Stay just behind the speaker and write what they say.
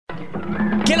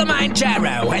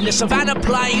Kilimanjaro and the savannah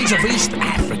plains of East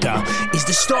Africa is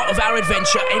the start of our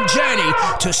adventure and journey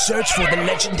to search for the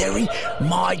legendary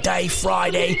My Day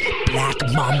Friday black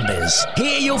mambas.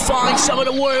 Here you'll find some of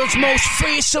the world's most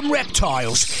fearsome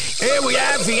reptiles. Here we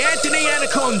have the Anthony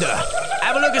Anaconda.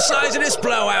 Have a look at the size of this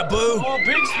blowout, boo. Oh,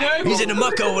 big snake. He's in the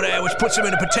muck over there, which puts him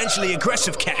in a potentially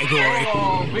aggressive category.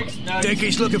 Oh, big snake. Think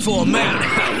he's looking for a man.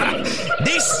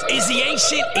 This is the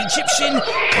ancient Egyptian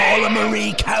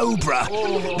Calamari cobra.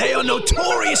 They are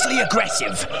notoriously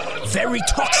aggressive. Very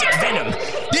toxic venom.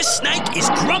 This snake is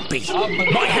grumpy.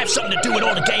 Might have something to do with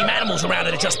all the game animals around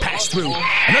it that just passed through.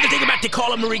 Another thing about the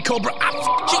Calamari cobra,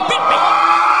 she bit me.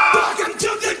 Welcome to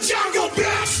the jungle,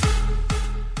 bitch!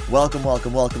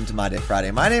 Welcome to My Day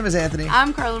Friday. My name is Anthony.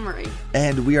 I'm Carla Marie.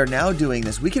 And we are now doing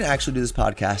this. We can actually do this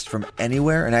podcast from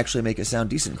anywhere and actually make it sound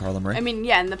decent, Carla Marie. I mean,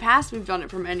 yeah, in the past we've done it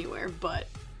from anywhere, but...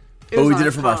 we did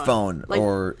it from our phone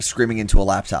or screaming into a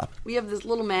laptop. We have this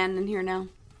little man in here now.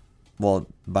 Well,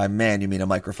 by man, you mean a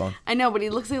microphone. I know, but he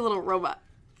looks like a little robot.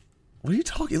 What are you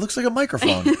talking? He looks like a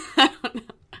microphone. I don't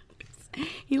know.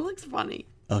 He looks funny.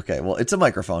 Okay, well, it's a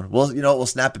microphone. We'll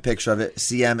snap a picture of it.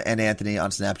 CM and Anthony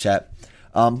on Snapchat.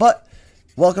 But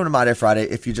welcome to My Day Friday.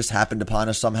 If you just happened upon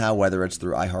us somehow, whether it's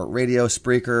through iHeartRadio,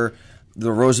 Spreaker,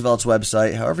 the Roosevelt's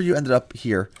website, however you ended up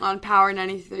here. On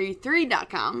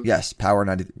power933.com. Yes,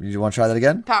 Power90. You want to try that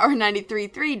again?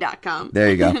 Power933.com. There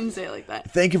you go. I didn't say it like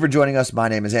that. Thank you for joining us. My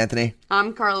name is Anthony.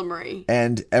 I'm Carla Marie.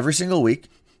 And every single week...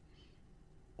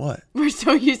 What? We're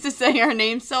so used to saying our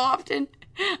names so often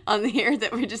on the air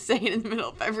that we're just saying it in the middle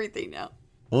of everything now.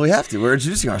 Well, we have to. We're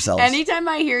introducing ourselves. Anytime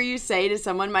I hear you say to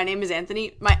someone, my name is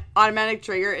Anthony, my automatic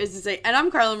trigger is to say, and I'm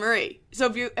Carla Marie.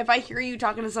 So if I hear you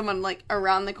talking to someone like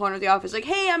around the corner of the office, like,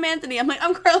 hey, I'm Anthony. I'm like,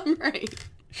 I'm Carla Marie.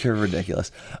 You're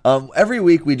ridiculous. Every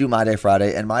week we do My Day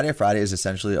Friday, and My Day Friday is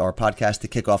essentially our podcast to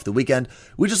kick off the weekend.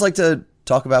 We just like to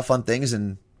talk about fun things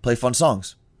and play fun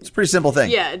songs. It's a pretty simple thing.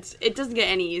 Yeah, it doesn't get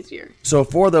any easier. So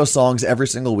for those songs, every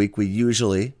single week, we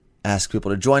usually ask people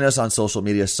to join us on social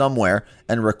media somewhere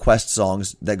and request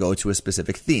songs that go to a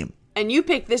specific theme. And you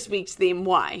picked this week's theme.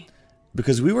 Why?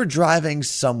 Because we were driving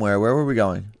somewhere. Where were we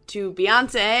going? To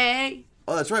Beyonce.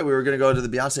 Oh, that's right. We were going to go to the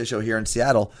Beyonce show here in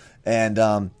Seattle. And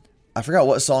I forgot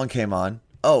what song came on.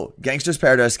 Oh, Gangsta's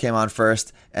Paradise came on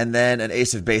first. And then an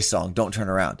Ace of Base song, Don't Turn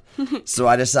Around. So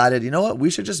I decided, you know what? We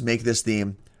should just make this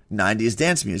theme 90s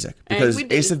dance music. Because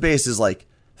Ace of Base is like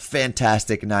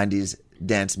fantastic 90s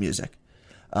dance music.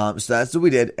 So that's what we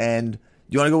did. And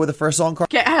you want to go with the first song, Carl?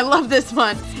 Okay, I love this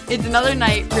one. It's Another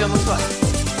Night, Real McCoy.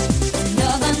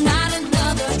 Another night,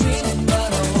 another dream,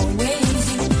 but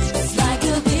always you. It's like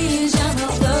a vision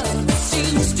of love that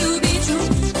seems to be true.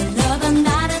 Another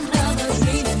night, another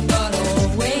dream, but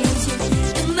always you.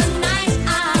 In the night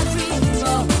I dream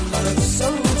of love so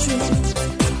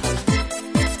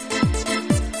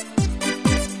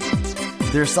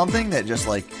true. There's something that just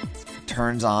like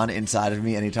turns on inside of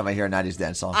me anytime I hear a 90s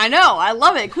dance song. I know, I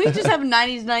love it. Can we just have a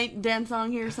 90s night dance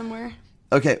song here somewhere?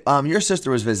 Okay, your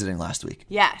sister was visiting last week.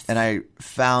 Yes. And I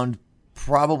found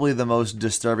probably the most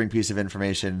disturbing piece of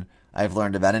information I've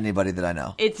learned about anybody that I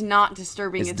know. It's not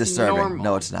disturbing, it's disturbing. Normal.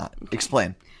 No, it's not. Okay.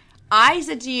 Explain. I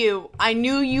said to you, I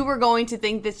knew you were going to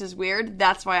think this is weird.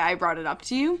 That's why I brought it up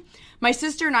to you. My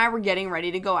sister and I were getting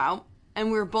ready to go out,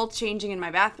 and we were both changing in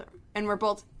my bathroom. And we're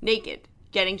both naked,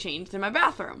 getting changed in my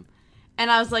bathroom. And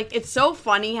I was like, it's so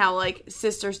funny how, like,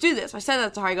 sisters do this. I said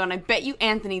that to her. I go, and I bet you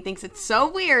Anthony thinks it's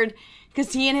so weird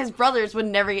because he and his brothers would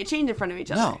never get changed in front of each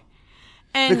other. No.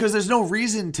 And because there's no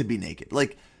reason to be naked.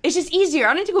 Like, it's just easier.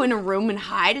 I don't need to go in a room and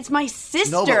hide. It's my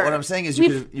sister. No, but what I'm saying is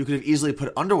you could have easily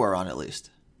put underwear on at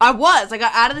least. I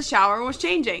got out of the shower and was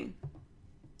changing.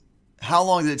 How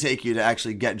long did it take you to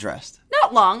actually get dressed?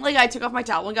 Not long. Like, I took off my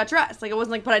towel and got dressed. Like, it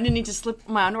wasn't like, but I didn't need to slip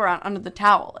my underwear on under the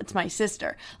towel. It's my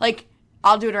sister. Like,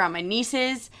 I'll do it around my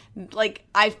nieces. Like,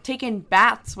 I've taken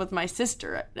baths with my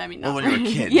sister. I mean, not when you were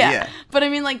a kid, yeah. yeah. But I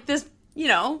mean, like, this,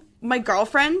 my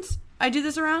girlfriends, I do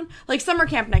this around. Like, summer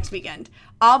camp next weekend.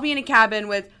 I'll be in a cabin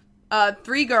with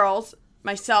 3 girls,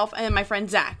 myself, and my friend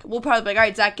Zach. We'll probably be like, all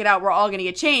right, Zach, get out. We're all going to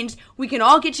get changed. We can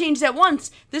all get changed at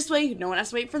once. This way, no one has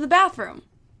to wait for the bathroom.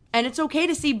 And it's okay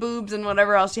to see boobs and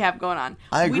whatever else you have going on.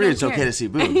 I agree it's okay to see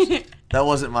boobs. That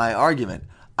wasn't my argument.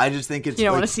 I just think it's You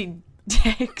don't want to see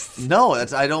dicks. No,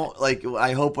 I don't like.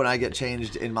 I hope when I get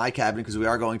changed in my cabin, because we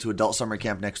are going to adult summer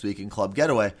camp next week in Club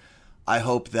Getaway, I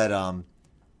hope that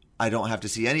I don't have to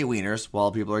see any wieners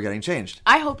while people are getting changed.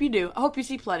 I hope you do. I hope you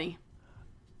see plenty.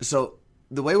 So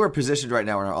the way we're positioned right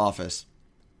now in our office,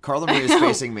 Carla Marie is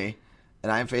facing me,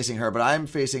 and I'm facing her, but I'm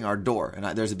facing our door,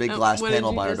 and there's a big glass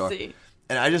panel by our door. See?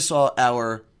 And I just saw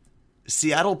our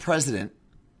Seattle president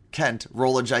Kent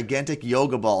roll a gigantic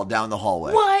yoga ball down the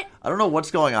hallway. What? I don't know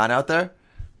what's going on out there,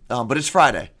 but it's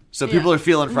Friday, so people are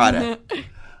feeling Friday.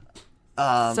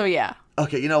 So yeah.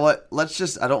 Okay, you know what?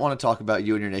 I don't want to talk about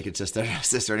you and your naked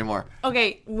sister anymore.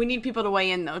 Okay, we need people to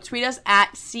weigh in though. Tweet us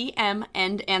at CM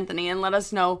and Anthony and let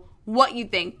us know what you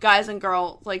think. Guys and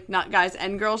girls, like not guys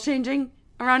and girls changing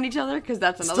around each other, because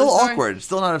that's another Still story. awkward.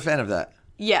 Still not a fan of that.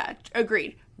 Yeah,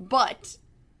 agreed. But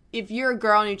if you're a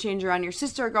girl and you change around your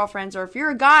sister or girlfriends, or if you're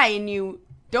a guy and you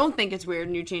don't think it's weird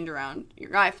and you change around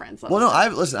your guy friends. Well, no,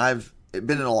 I've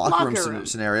been in a locker room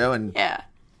scenario, and yeah,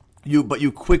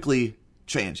 you quickly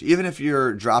change. Even if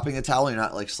you're dropping the towel, you're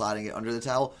not like sliding it under the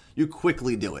towel. You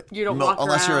quickly do it. You don't walk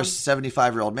unless you're a around.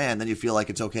 75-year-old man, then you feel like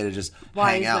it's okay to just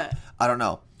Why hang is out. that? I don't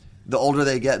know. The older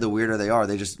they get, the weirder they are.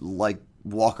 They just like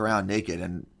walk around naked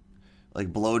and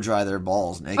like blow dry their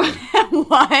balls naked.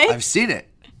 what? I've seen it.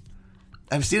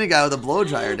 I've seen a guy with a blow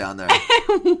dryer down there.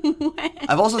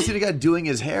 I've also seen a guy doing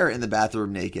his hair in the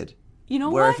bathroom naked. You know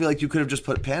where what? I feel like you could have just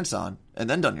put pants on and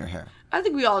then done your hair. I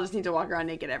think we all just need to walk around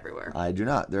naked everywhere. I do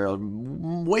not. There are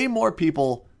way more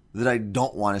people that I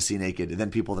don't want to see naked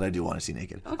than people that I do want to see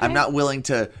naked. Okay. I'm not willing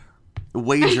to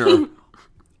wager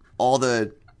all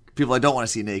the people I don't want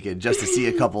to see naked just to see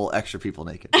a couple extra people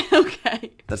naked.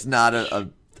 Okay. That's not I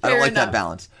don't Fair like that enough.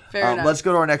 balance. Fair enough. Let's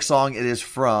go to our next song. It is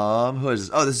from, who is this?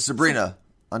 Oh, this is Sabrina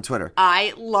on Twitter.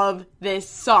 I love this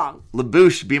song.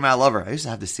 LaBouche, Be My Lover. I used to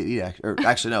have the CD,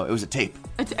 actually no, it was a tape.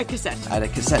 It's a cassette. I had a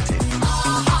cassette tape.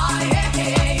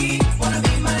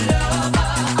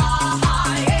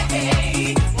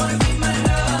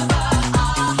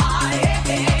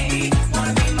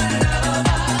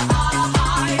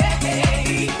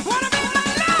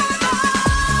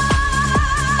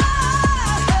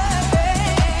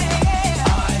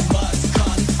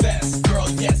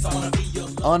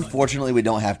 Unfortunately, we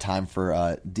don't have time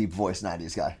for deep voice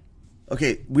 90s guy.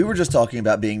 Okay, we were just talking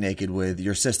about being naked with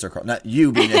your sister, Carl. Not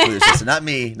you being naked with your sister, not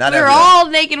me, not We were everyone. all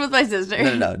naked with my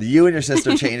sister. No. You and your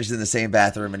sister changed in the same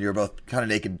bathroom, and you were both kind of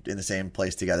naked in the same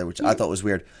place together, which I thought was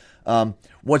weird.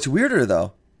 What's weirder,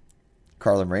 though,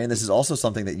 Carla Marie, and this is also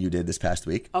something that you did this past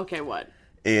week, Okay, what?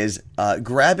 is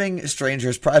grabbing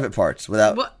strangers' private parts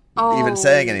without What? Oh. even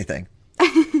saying anything.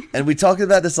 And we talked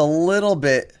about this a little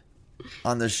bit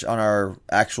on on our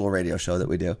actual radio show that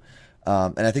we do.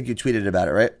 And I think you tweeted about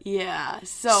it, right? Yeah.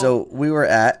 So we were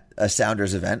at a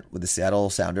Sounders event with the Seattle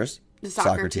Sounders, the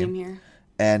soccer team here.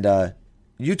 and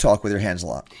you talk with your hands a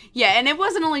lot. Yeah, and it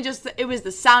wasn't only just, it was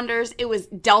the Sounders, it was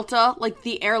Delta, like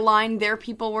the airline, their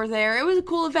people were there. It was a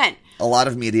cool event. A lot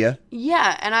of media.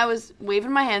 Yeah, and I was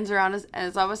waving my hands around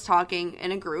as I was talking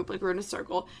in a group, like we're in a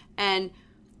circle, and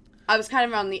I was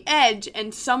kind of on the edge,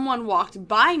 and someone walked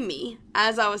by me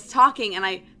as I was talking, and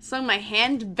I swung my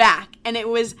hand back, and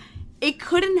it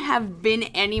couldn't have been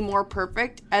any more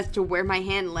perfect as to where my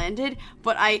hand landed,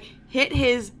 but I hit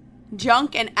his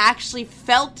junk and actually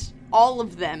felt all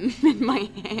of them in my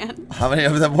hand. How many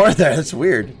of them were there? That's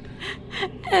weird.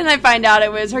 And I find out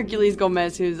it was Hercules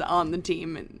Gomez who's on the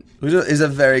team, and Is a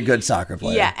very good soccer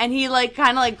player. yeah, and he like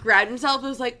kind of like grabbed himself and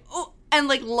was like, oh, and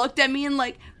like looked at me and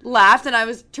like laughed, and I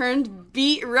was turned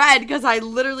beet red because I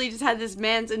literally just had this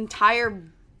man's entire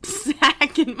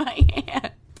sack in my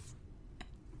hand.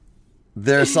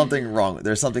 There's something wrong.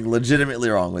 There's something legitimately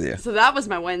wrong with you. So that was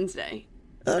my Wednesday.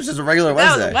 That was just a regular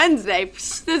That Wednesday. was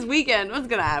Wednesday. This weekend, what's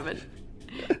gonna happen?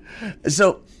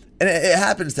 So, and it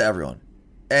happens to everyone.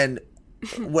 And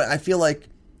what I feel like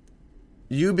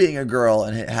you being a girl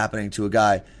and it happening to a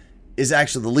guy is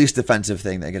actually the least offensive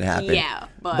thing that can happen. Yeah,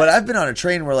 but I've been on a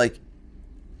train where, like,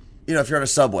 you know, if you're on a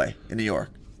subway in New York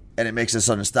and it makes a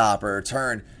sudden stop or a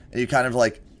turn and you kind of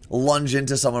like lunge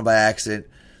into someone by accident.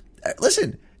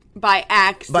 Listen, By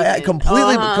accident.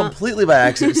 completely by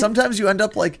accident. Sometimes you end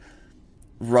up like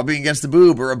rubbing against the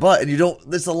boob or a butt, and you don't.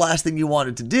 That's the last thing you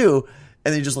wanted to do,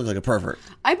 and then you just look like a pervert.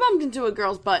 I bumped into a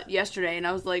girl's butt yesterday, and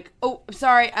I was like, oh,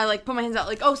 sorry. I like put my hands out,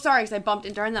 like, oh, sorry, because I bumped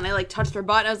into her, and then I like touched her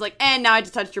butt, and I was like, and now I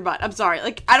just touched your butt. I'm sorry.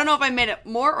 Like, I don't know if I made it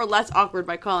more or less awkward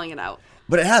by calling it out.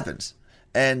 But it happens,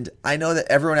 and I know that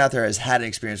everyone out there has had an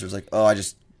experience where it's like, oh, I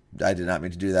did not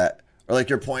mean to do that, or like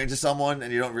you're pointing to someone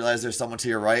and you don't realize there's someone to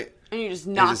your right. And you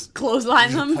just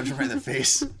clothesline them. Punch them right in the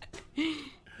face.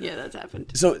 Yeah, that's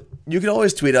happened. So you can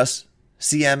always tweet us,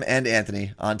 CM and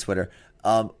Anthony on Twitter.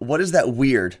 What is that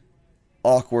weird,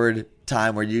 awkward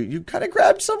time where you kind of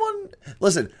grabbed someone?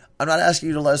 Listen, I'm not asking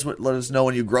you to let us know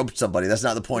when you groped somebody. That's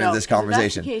not the point of this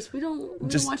conversation. If that's the case, we don't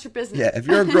want your business. Yeah, if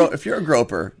you're a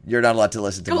groper, you're not allowed to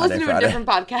listen to Go Monday listen to Friday. a different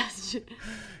podcast.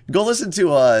 Go listen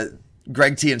to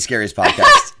Greg T and Scary's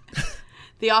podcast.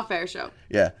 The Off Air Show.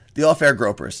 Yeah, the off-air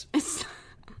gropers.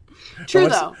 True,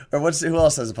 though. Who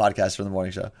else has a podcast from the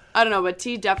morning show? I don't know, but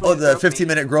T definitely. Oh, the groped me.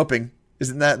 15-minute groping.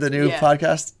 Isn't that the new Yeah.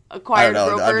 podcast? Acquired I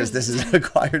don't know. Gropers. This is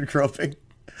acquired groping.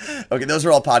 Okay, those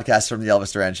are all podcasts from the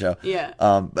Elvis Duran show. Yeah.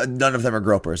 But none of them are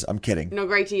gropers. I'm kidding. No,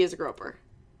 Greg T is a groper.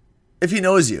 If he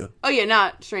knows you. Oh, yeah,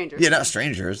 not strangers. Yeah, not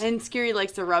strangers. And Scary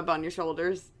likes to rub on your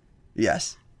shoulders.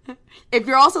 Yes. If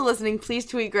you're also listening, please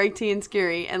tweet Greg T and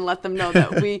Scary and let them know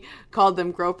that we called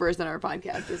them gropers in our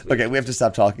podcast this week. Okay, we have to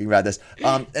stop talking about this.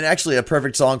 And actually, a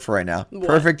perfect song for right now. What?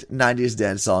 Perfect 90s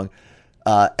dance song.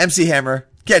 MC Hammer,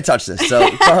 Can't Touch This. So,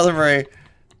 Carla Marie,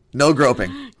 no groping.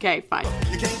 Okay, fine.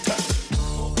 You can't touch this.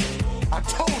 I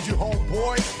told you,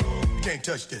 homeboy, you can't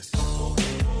touch this.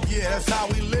 Yeah, that's how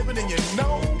we living, and you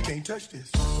know you can't touch this.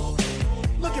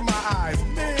 Look in my eyes,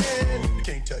 man, you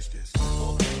can't touch this.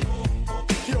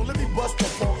 Yo, let me bust the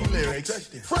funky lyrics.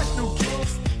 Fresh new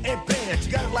kicks and bands,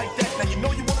 you got it like that. Now you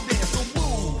know you want to dance, so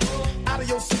move out of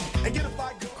your seat and get a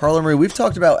fight. Carla Marie, we've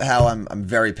talked about how I'm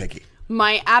very picky.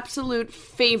 My absolute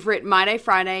favorite My Day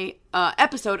Friday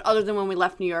episode, other than when we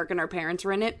left New York and our parents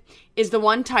were in it, is the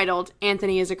one titled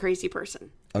Anthony is a Crazy Person.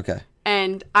 Okay.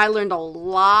 And I learned a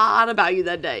lot about you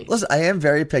that day. Listen, I am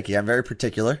very picky. I'm very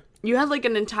particular. You had like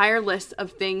an entire list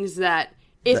of things that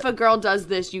if a girl does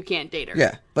this, you can't date her.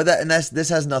 Yeah, but this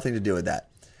has nothing to do with that.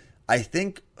 I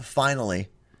think finally,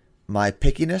 my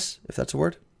pickiness, if that's a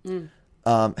word,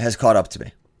 has caught up to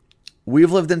me.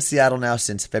 We've lived in Seattle now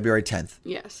since February 10th.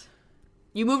 Yes.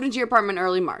 You moved into your apartment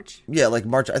early March. Yeah, like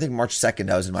March. I think March 2nd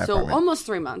I was in my So apartment. almost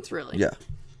 3 months, really. Yeah.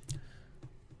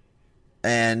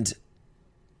 And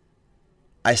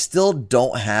I still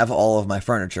don't have all of my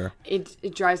furniture.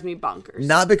 It drives me bonkers.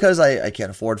 Not because I can't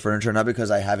afford furniture, not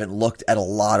because I haven't looked at a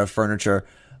lot of furniture.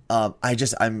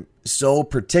 I'm so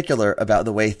particular about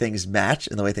the way things match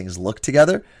and the way things look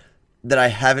together that I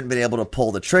haven't been able to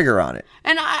pull the trigger on it.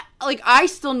 And I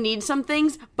still need some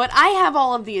things, but I have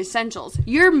all of the essentials.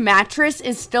 Your mattress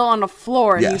is still on the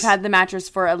floor, and Yes. you've had the mattress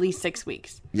for at least 6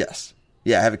 weeks. Yes.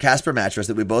 Yeah, I have a Casper mattress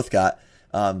that we both got.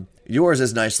 Yours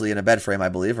is nicely in a bed frame, I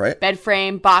believe, right? Bed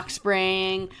frame, box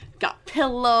spring, got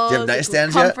pillows. Do you have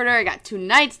nightstands a yet? comforter. I got 2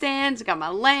 nightstands. I got my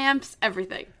lamps,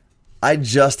 everything. I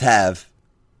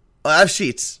have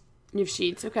sheets. You have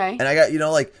sheets, okay? And I got,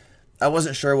 I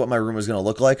wasn't sure what my room was going to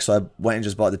look like, so I went and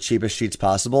just bought the cheapest sheets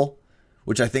possible,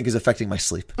 which I think is affecting my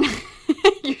sleep.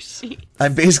 Your sheets.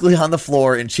 I'm basically on the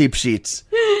floor in cheap sheets.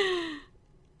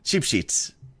 Cheap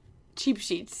sheets. Cheap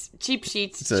sheets. Cheap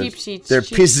sheets. So cheap sheets. They're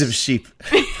cheap- pieces of sheep.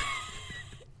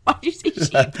 Why'd you say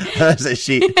sheep? I say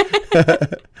sheet.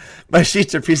 My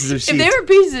sheets are pieces of If sheet. they were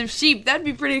pieces of sheep, that'd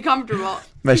be pretty comfortable.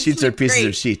 My You'd sheets are sleep pieces great.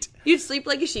 of sheet. You'd sleep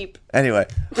like a sheep. Anyway,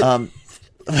 I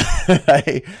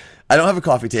don't have a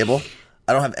coffee table.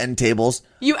 I don't have end tables.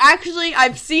 You actually,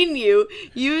 I've seen you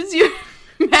use your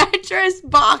mattress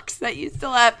box that you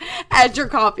still have as your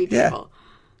coffee Yeah. table.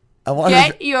 I want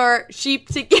Get your sheep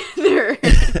together.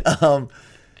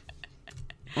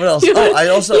 What else? Oh, I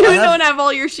also you I have, don't have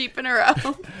all your sheep in a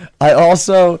row. I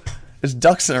also there's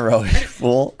ducks in a row. You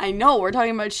fool. I know, we're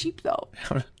talking about sheep though.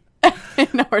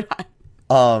 No, we're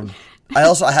not.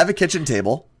 I have a kitchen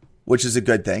table, which is a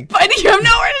good thing, But you have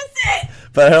nowhere to sit.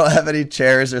 but I don't have any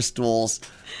chairs or stools.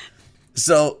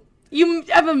 So You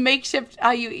have a makeshift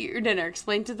how you eat your dinner.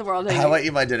 Explain to the world how how you I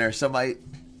eat my dinner. So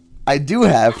I do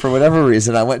have, for whatever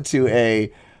reason, I went to a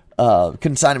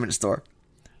consignment store,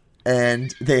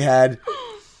 and they had,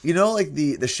 like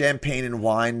the champagne and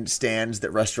wine stands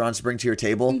that restaurants bring to your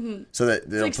table, so that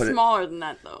they It's don't like put it. smaller than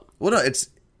that though. Well, no,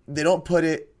 they don't put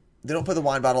the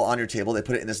wine bottle on your table. They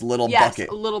put it in this little Yes, bucket.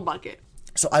 a little bucket.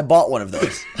 So I bought one of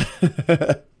those.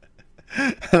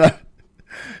 And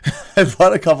I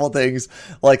bought a couple things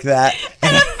like that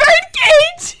And a bird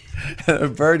cage. and a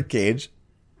bird cage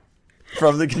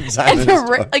from the And consignment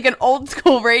store. like an old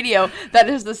school radio that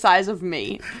is the size of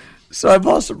me. So I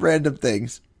bought some random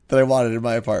things that I wanted in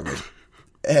my apartment.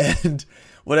 And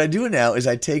what I do now is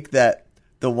I take the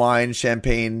wine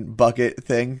champagne bucket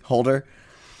thing holder,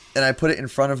 and I put it in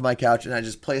front of my couch, and I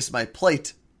just place my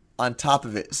plate on top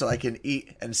of it so I can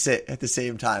eat and sit at the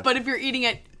same time. But if you're eating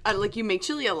it, like you make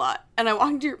chili a lot, and I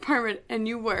walked into your apartment and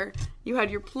you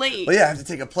had your plate. Well, yeah, I have to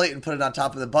take a plate and put it on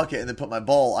top of the bucket, and then put my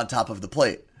bowl on top of the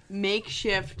plate.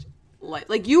 Makeshift,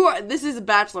 like you are. This is a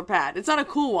bachelor pad. It's not a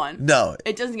cool one. No,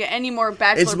 It doesn't get any more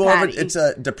bachelor. it's more paddy. of it's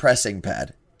a depressing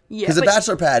pad. Yeah, because a but-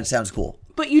 bachelor pad sounds cool.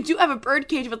 But you do have a bird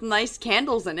cage with nice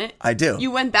candles in it. I do.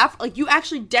 You went that like you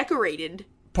actually decorated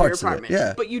Parts of your it, apartment.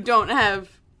 yeah. But you don't have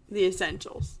the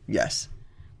essentials. Yes,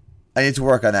 I need to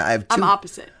work on that. I'm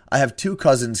opposite. I have 2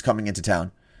 cousins coming into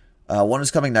town. One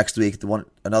is coming next week.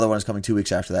 Another one is coming 2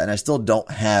 weeks after that, and I still don't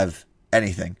have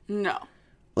anything. No.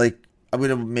 Like I'm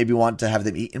gonna maybe want to have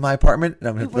them eat in my apartment, and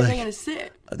I'm gonna Where are be they like, gonna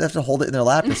sit? they have to hold it in their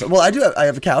lap. And well, I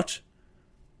have a couch,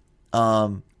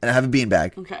 and I have a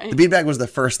beanbag. Okay. The beanbag was the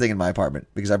first thing in my apartment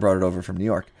because I brought it over from New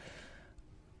York.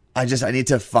 I need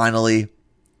to finally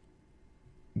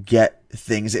get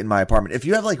things in my apartment. If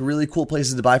you have like really cool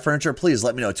places to buy furniture, please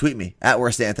let me know. Tweet me at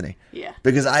Worst Anthony. Yeah.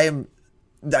 Because I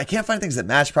can't find things that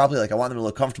match properly. Like I want them to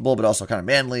look comfortable, but also kind of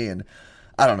manly, and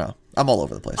I don't know. I'm all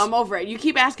over the place. I'm over it. You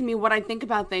keep asking me what I think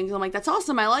about things. I'm like, that's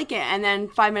awesome. I like it. And then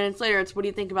 5 minutes later, it's, what do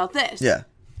you think about this? Yeah.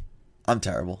 I'm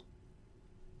terrible.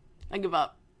 I give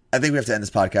up. I think we have to end this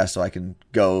podcast so I can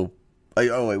go.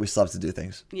 Oh, wait, we still have to do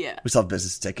things. Yeah. We still have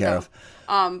business to take care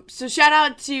of. So shout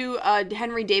out to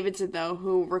Henry Davidson, though,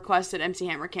 who requested MC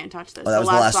Hammer Can't Touch This. Oh, that was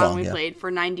the last song we yeah. played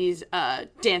for 90s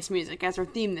dance music as our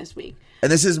theme this week.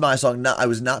 And this is my song. I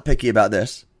was not picky about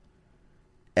this.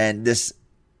 And this,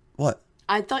 what?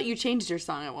 I thought you changed your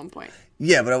song at one point.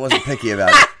 Yeah, but I wasn't picky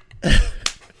about it.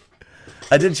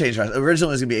 I did change my.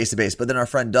 Originally it was going to be Ace of Base, but then our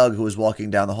friend Doug, who was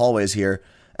walking down the hallways here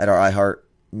at our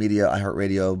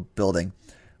iHeartRadio building,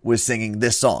 was singing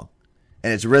this song.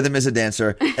 And its rhythm is a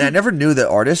dancer. And I never knew the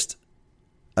artist.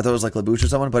 I thought it was like LaBouche or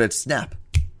someone, but it's Snap,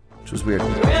 which was weird.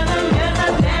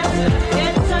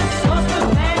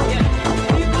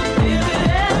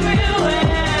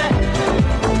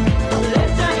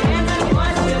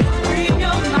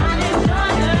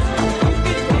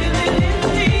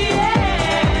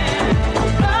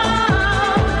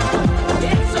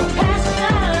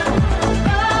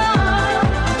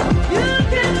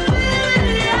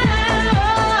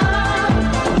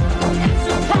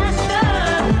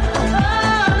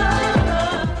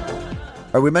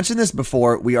 All right, we mentioned this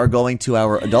before. We are going to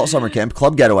our adult summer camp,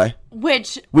 Club Getaway.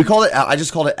 Which, We call it. I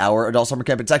just called it our adult summer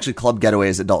camp. It's actually Club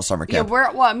Getaway's adult summer yeah, camp.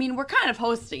 we're kind of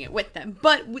hosting it with them.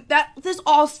 But this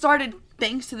all started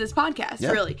thanks to this podcast,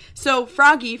 Yeah. really. So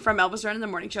Froggy from Elvis Duran in the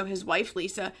Morning Show, his wife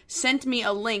Lisa, sent me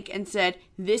a link and said,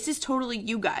 this is totally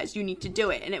you guys. You need to do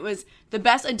it. And it was the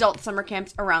best adult summer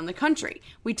camps around the country.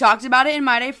 We talked about it in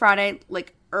My Day Friday,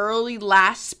 like early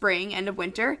last spring, end of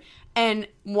winter. And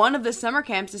one of the summer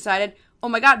camps decided, oh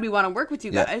my God, we want to work with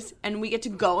you Yeah. guys. And we get to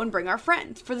go and bring our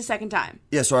friends for the second time.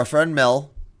 Yeah, so our friend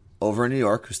Mel over in New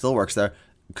York, who still works there,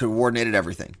 coordinated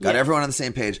everything. Got Yeah. everyone on the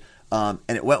same page. And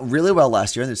it went really well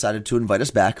last year, and they decided to invite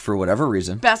us back for whatever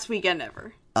reason. Best weekend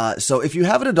ever. So if you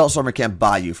have an adult summer camp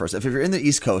by you first, if you're in the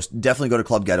East Coast, definitely go to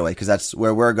Club Getaway because that's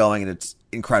where we're going, and it's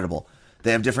incredible.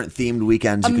 They have different themed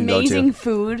weekends you can go Amazing to.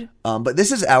 food. But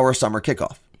this is our summer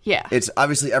kickoff. Yeah. It's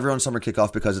obviously everyone's summer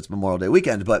kickoff because it's Memorial Day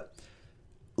weekend, but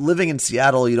living in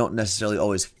Seattle, you don't necessarily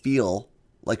always feel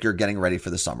like you're getting ready for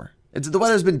the summer. The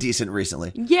weather's been decent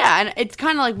recently. Yeah, and it's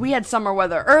kind of like we had summer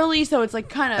weather early, so it's like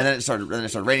kind And of, then it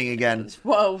started raining again.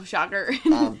 whoa, shocker.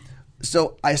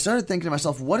 So I started thinking to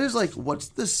myself, what's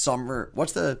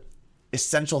the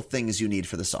essential things you need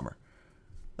for the summer?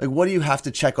 Like, what do you have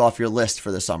to check off your list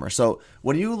for the summer? So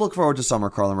when you look forward to summer,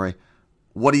 Carla Marie,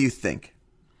 what do you think?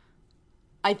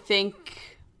 I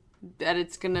think that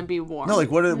it's going to be warm. No,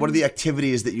 like what are the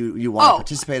activities that you want to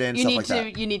participate in, stuff like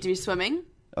that? You need to be swimming.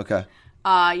 Okay.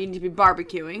 You need to be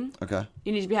barbecuing. Okay.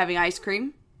 You need to be having ice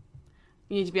cream.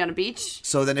 You need to be on a beach.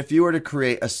 So then if you were to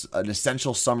create an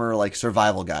essential summer like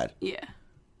survival guide, Yeah.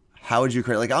 how would you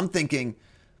create? Like I'm thinking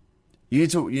you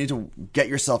need to get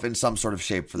yourself in some sort of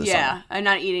shape for the Yeah, summer. I'm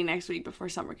not eating next week before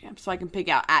summer camp, so I can pig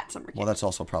out at summer camp. Well, that's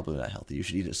also probably not healthy. You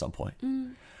should eat at some point.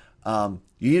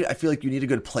 I feel like you need a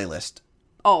good playlist,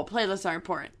 Oh, playlists are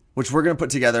important. which we're going to put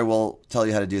together. We'll tell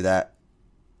you how to do that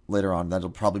later on. That'll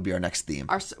probably be our next theme.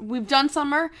 We've done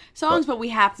summer songs, but we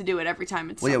have to do it every time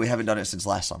it's Well, yeah, summer. we haven't done it since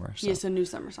last summer. So. Yeah, so new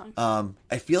summer songs.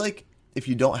 I feel like if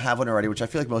you don't have one already, which I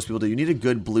feel like most people do, you need a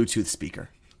good Bluetooth speaker,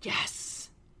 Yes.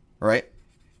 right?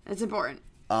 It's important.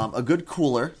 A good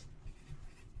cooler,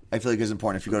 I feel like is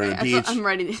important if you go to the beach. I'm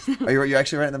writing these down. Are you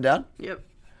actually writing them down? Yep.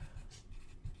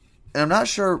 And I'm not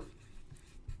sure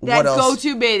That what else.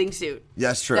 go-to bathing suit.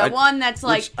 Yes, true. That one that's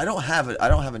like, Which I don't have it. I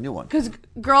don't have a new one. because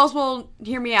girls will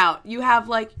hear me out. You have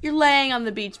like, you're laying on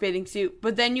the beach bathing suit,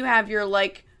 but then you have your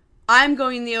like, I'm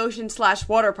going in the ocean /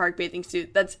 water park bathing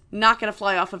suit. That's not going to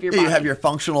fly off of your Yeah, body. you have your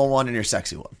functional one and your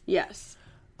sexy one. Yes.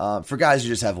 For guys,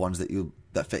 you just have ones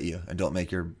that fit you and don't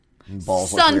make your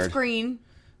balls look weird. Sunscreen,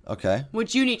 Okay.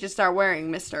 which you need to start wearing,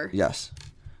 mister. Yes.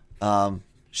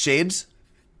 Shades.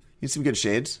 You need some good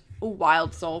shades. Ooh,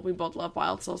 Wild Soul. We both love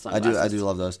Wild Soul I sunglasses. do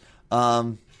love those.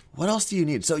 What else do you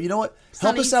need? So you know what?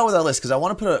 Help Sunny. us out with our list because I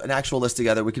want to put an actual list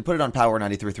together. We could put it on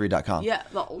power933.com. Yeah,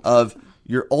 the ultimate. Of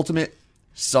your ultimate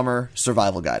summer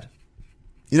survival guide.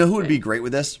 You know who would be great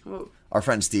with this? Who? Our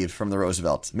friend Steve from the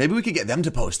Roosevelts. Maybe we could get them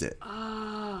to post it.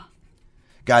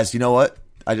 Guys, you know what?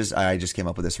 I just came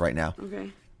up with this right now.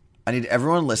 Okay. I need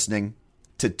everyone listening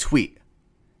to tweet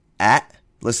at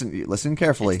listen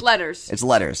carefully. It's letters. It's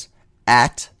letters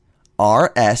at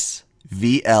RSVLTS.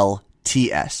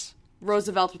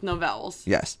 Roosevelt with no vowels.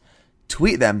 Yes.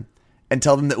 Tweet them and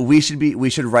tell them that we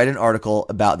should write an article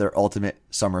about their ultimate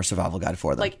summer survival guide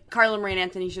for them. Like Carla Marie and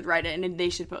Anthony should write it, and they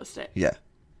should post it. Yeah.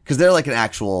 Because they're like an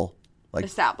actual like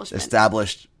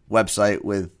established website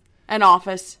with an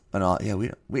office. Yeah,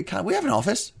 we have an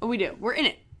office. Oh, we do. We're in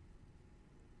it.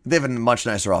 They have a much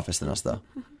nicer office than us, though.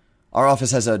 Our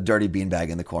office has a dirty beanbag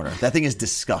in the corner. That thing is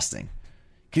disgusting.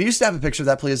 Can you snap a picture of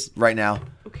that, please, right now?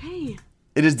 Okay.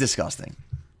 It is disgusting.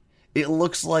 It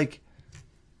looks like,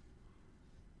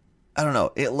 I don't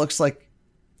know. It looks like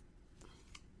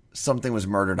something was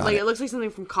murdered on it. Like it looks like something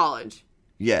from college.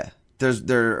 Yeah.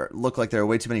 There look like there are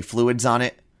way too many fluids on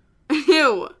it.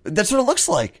 Ew. That's what it looks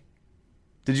like.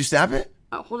 Did you snap it?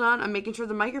 Oh, hold on. I'm making sure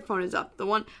the microphone is up. The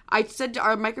one I said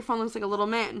our microphone looks like a little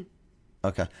man.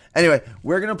 Okay. Anyway,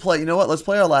 we're going to play, you know what? Let's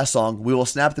play our last song. We will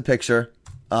snap the picture.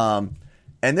 And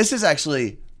this is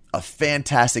actually a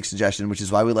fantastic suggestion, which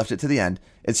is why we left it to the end.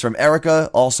 It's from Erica,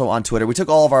 also on Twitter. We took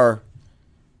all of our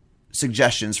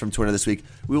suggestions from Twitter this week.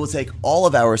 We will take all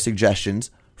of our suggestions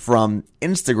from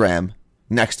Instagram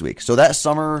next week. So that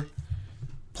summer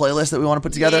playlist that we want to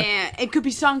put together. Yeah, it could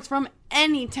be songs from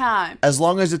any time. As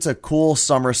long as it's a cool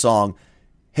summer song,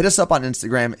 hit us up on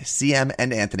Instagram, CM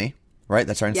and Anthony. Right?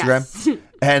 That's our Instagram. Yes.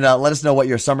 And let us know what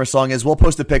your summer song is. We'll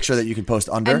post a picture that you can post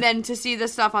under. And then to see the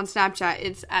stuff on Snapchat,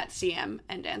 it's at CM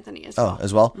and Anthony as well. Oh,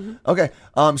 as well? Mm-hmm. Okay.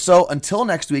 So until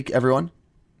next week, everyone,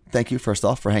 thank you, first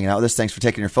off, for hanging out with us. Thanks for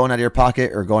taking your phone out of your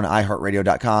pocket or going to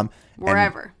iHeartRadio.com.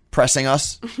 Wherever. And pressing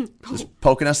us. Just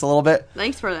poking us a little bit.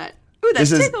 Thanks for that. Ooh, that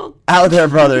this tickled. Is Out There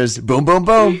Brothers. Boom, boom,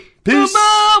 boom. Peace.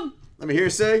 Boom, boom. Let me hear you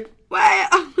say. Way.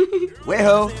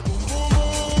 Way-ho.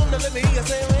 Let me hear you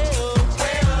say,